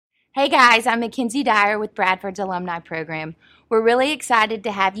Hey guys, I'm Mackenzie Dyer with Bradford's Alumni Program. We're really excited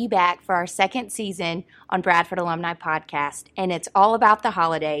to have you back for our second season on Bradford Alumni Podcast, and it's all about the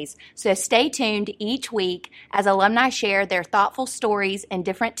holidays. So stay tuned each week as alumni share their thoughtful stories and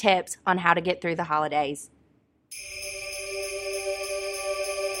different tips on how to get through the holidays.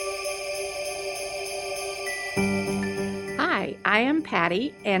 Hi, I am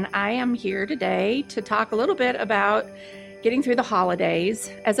Patty, and I am here today to talk a little bit about getting through the holidays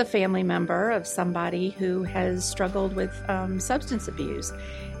as a family member of somebody who has struggled with substance abuse.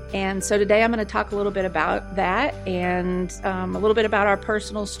 And so today I'm going to talk a little bit about that and a little bit about our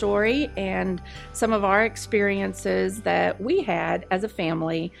personal story and some of our experiences that we had as a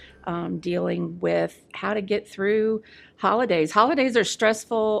family dealing with how to get through holidays. Holidays are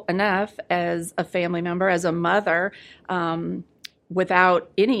stressful enough as a family member, as a mother, without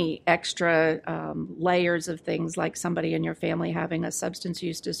any extra layers of things like somebody in your family having a substance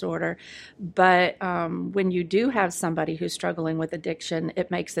use disorder. But when you do have somebody who's struggling with addiction, it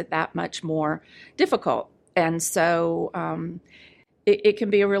makes it that much more difficult. And so it can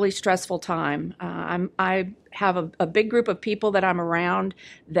be a really stressful time. I have a big group of people that I'm around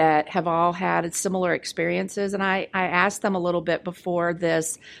that have all had similar experiences, and I asked them a little bit before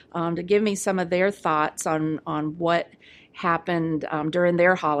this to give me some of their thoughts on what happened during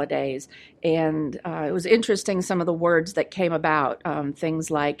their holidays. And it was interesting, some of the words that came about,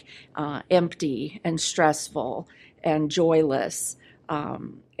 things like empty and stressful and joyless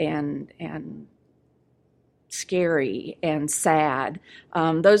and scary and sad.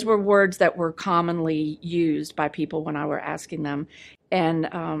 Those were words that were commonly used by people when I were asking them.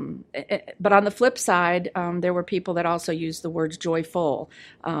 And but on the flip side, there were people that also used the words joyful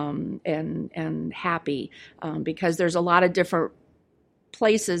and happy, because there's a lot of different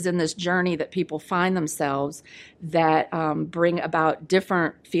places in this journey that people find themselves that bring about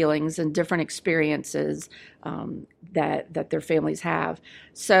different feelings and different experiences that their families have.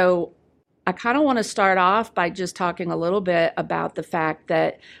 So I kind of want to start off by just talking a little bit about the fact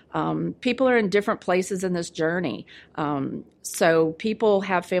that people are in different places in this journey. So people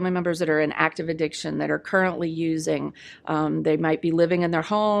have family members that are in active addiction, that are currently using. They might be living in their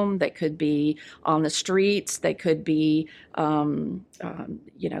home. They could be on the streets. They could be, living,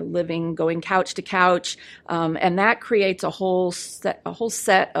 going couch to couch, and that creates a whole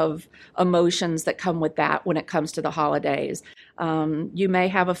set of emotions that come with that when it comes to the holidays. You may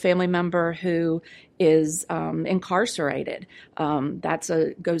have a family member who is incarcerated.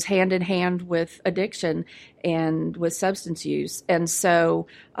 Goes hand in hand with addiction and with substance use. And so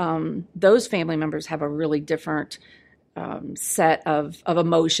those family members have a really different set of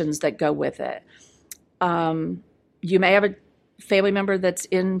emotions that go with it. You may have a family member that's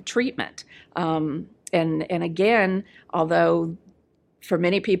in treatment. And again, although for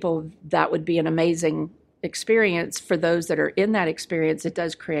many people that would be an amazing experience, for those that are in that experience, it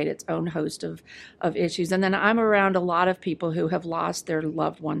does create its own host of issues. And then I'm around a lot of people who have lost their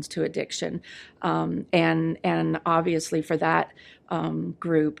loved ones to addiction. And obviously for that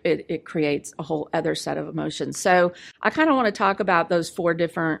group, it creates a whole other set of emotions. So I kind of want to talk about those four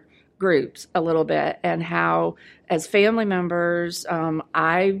different groups a little bit, and how as family members,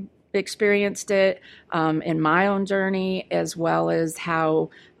 I experienced it in my own journey, as well as how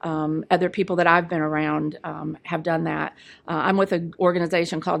other people that I've been around have done that. I'm with an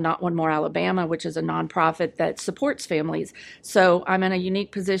organization called Not One More Alabama, which is a nonprofit that supports families. So I'm in a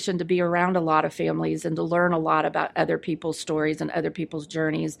unique position to be around a lot of families and to learn a lot about other people's stories and other people's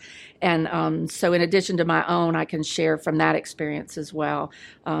journeys. And so in addition to my own, I can share from that experience as well,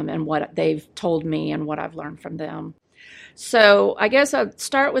 and what they've told me and what I've learned from them. So I guess I'll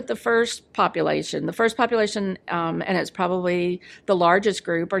start with the first population. The first population, and it's probably the largest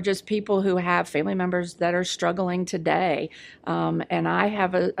group, are just people who have family members that are struggling today. And I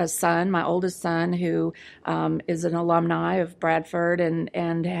have a son, my oldest son, who is an alumni of Bradford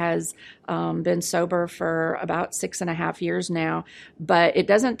and has been sober for about 6.5 years now. But it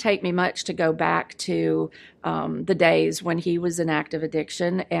doesn't take me much to go back to the days when he was in active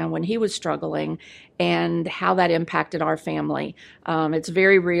addiction and when he was struggling, and how that impacted our family. It's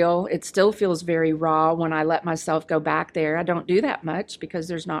very real. It still feels very raw when I let myself go back there. I don't do that much because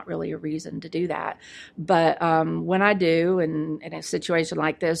there's not really a reason to do that. But when I do, and in a situation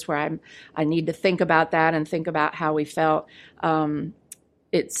like this where I need to think about that and think about how we felt,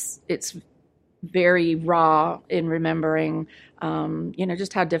 it's very raw in remembering,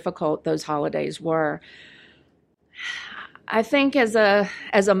 just how difficult those holidays were. I think as a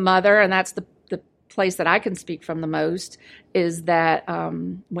mother, and that's the place that I can speak from the most is that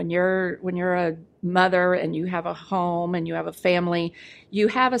when you're a mother and you have a home and you have a family, you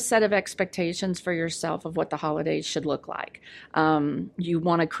have a set of expectations for yourself of what the holidays should look like. You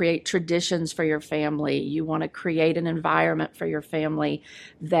want to create traditions for your family. You want to create an environment for your family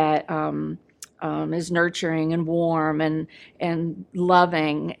that is nurturing and warm and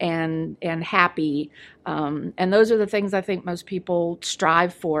loving and happy. And those are the things I think most people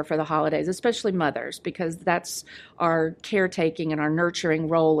strive for the holidays, especially mothers, because that's our caretaking and our nurturing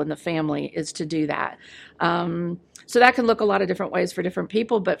role in the family is to do that. So that can look a lot of different ways for different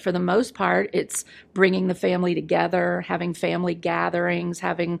people, but for the most part, it's bringing the family together, having family gatherings,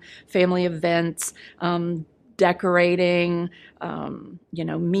 having family events, decorating,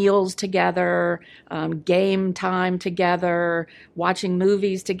 meals together, game time together, watching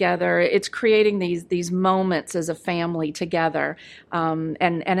movies together. It's creating these moments as a family together. And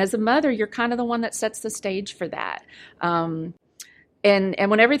as a mother, you're kind of the one that sets the stage for that. And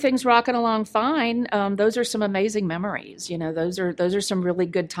when everything's rocking along fine, those are some amazing memories. Those are some really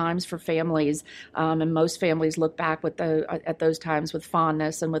good times for families, and most families look back at those times with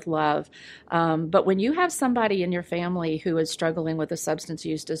fondness and with love. But when you have somebody in your family who is struggling with a substance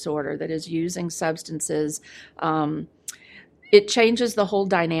use disorder, that is using substances, it changes the whole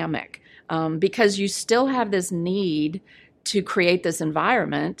dynamic, because you still have this need to create this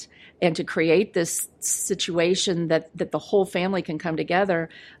environment and to create this situation that the whole family can come together.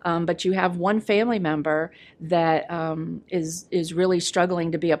 But you have one family member that is really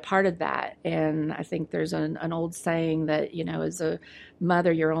struggling to be a part of that. And I think there's an old saying that, as a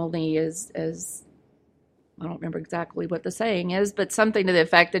mother, you're only as I don't remember exactly what the saying is, but something to the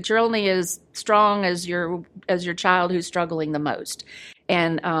effect that you're only as strong as your child who's struggling the most.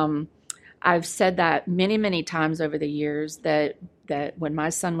 And I've said that many, many times over the years that when my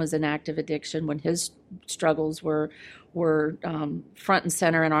son was in active addiction, when his struggles were front and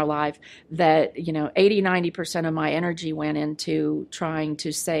center in our life, that 80-90% of my energy went into trying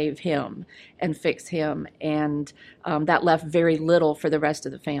to save him and fix him, and that left very little for the rest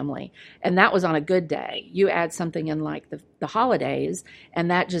of the family. And that was on a good day. You add something in like the holidays,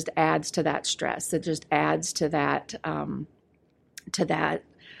 and that just adds to that stress. It just adds to that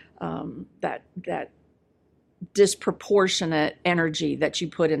that disproportionate energy that you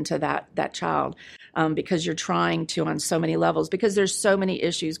put into that child, because you're trying to on so many levels, because there's so many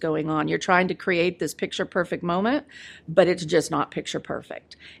issues going on. You're trying to create this picture perfect moment, but it's just not picture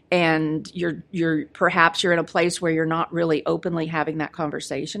perfect. And you're perhaps you're in a place where you're not really openly having that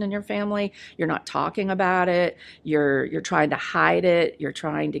conversation in your family. You're not talking about it. You're trying to hide it. You're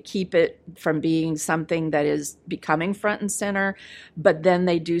trying to keep it from being something that is becoming front and center. But then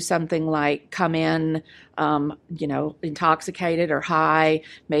they do something like come in intoxicated or high.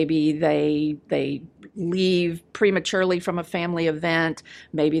 Maybe they leave prematurely from a family event.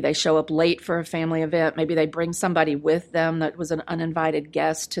 Maybe they show up late for a family event. Maybe they bring somebody with them that was an uninvited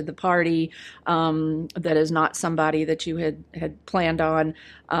guest to the party, that is not somebody that you had planned on.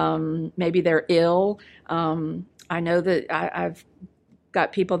 Maybe they're ill. I know that I've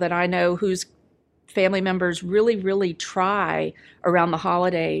got people that I know whose family members really, really try around the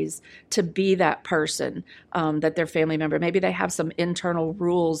holidays to be that person, that their family member, maybe they have some internal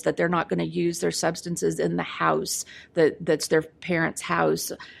rules that they're not going to use their substances in the house, that's their parents'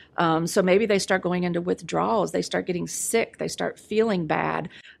 house. So maybe they start going into withdrawals. They start getting sick. They start feeling bad.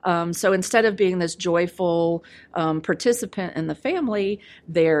 So instead of being this joyful participant in the family,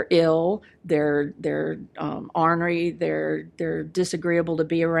 they're ill. They're ornery. They're disagreeable to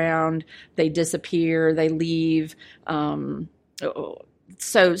be around. They disappear. They leave.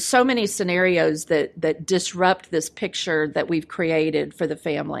 So many scenarios that disrupt this picture that we've created for the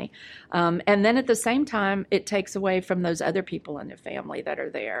family. And then at the same time, it takes away from those other people in the family that are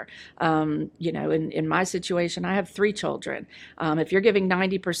there. In my situation, I have 3 children. If you're giving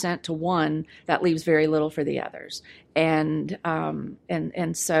 90% to one, that leaves very little for the others. And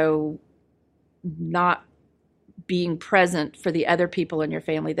so not being present for the other people in your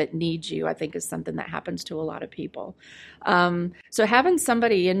family that need you, I think, is something that happens to a lot of people. So having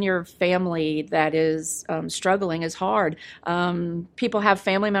somebody in your family that is struggling is hard. People have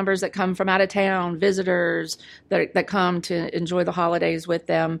family members that come from out of town, visitors that come to enjoy the holidays with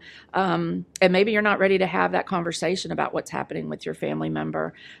them. And maybe you're not ready to have that conversation about what's happening with your family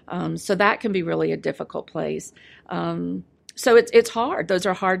member. So that can be really a difficult place. So it's hard. Those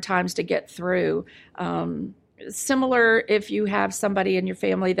are hard times to get through. Similar if you have somebody in your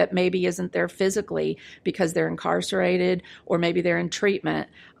family that maybe isn't there physically because they're incarcerated or maybe they're in treatment.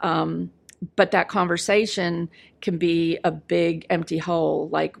 but that conversation can be a big empty hole.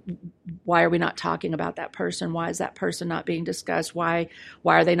 Like, why are we not talking about that person? Why is that person not being discussed? Why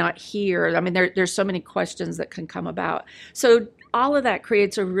are they not here? I mean, there's so many questions that can come about. So all of that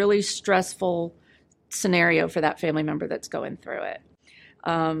creates a really stressful scenario for that family member that's going through it.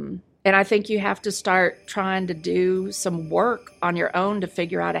 And I think you have to start trying to do some work on your own to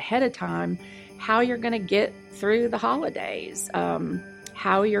figure out ahead of time how you're going to get through the holidays,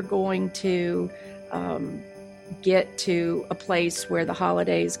 how you're going to get to a place where the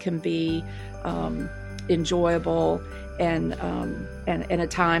holidays can be enjoyable and a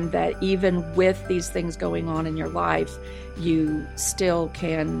time that even with these things going on in your life, you still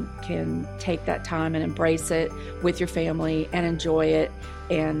can take that time and embrace it with your family and enjoy it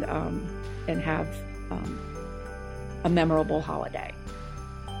and have a memorable holiday.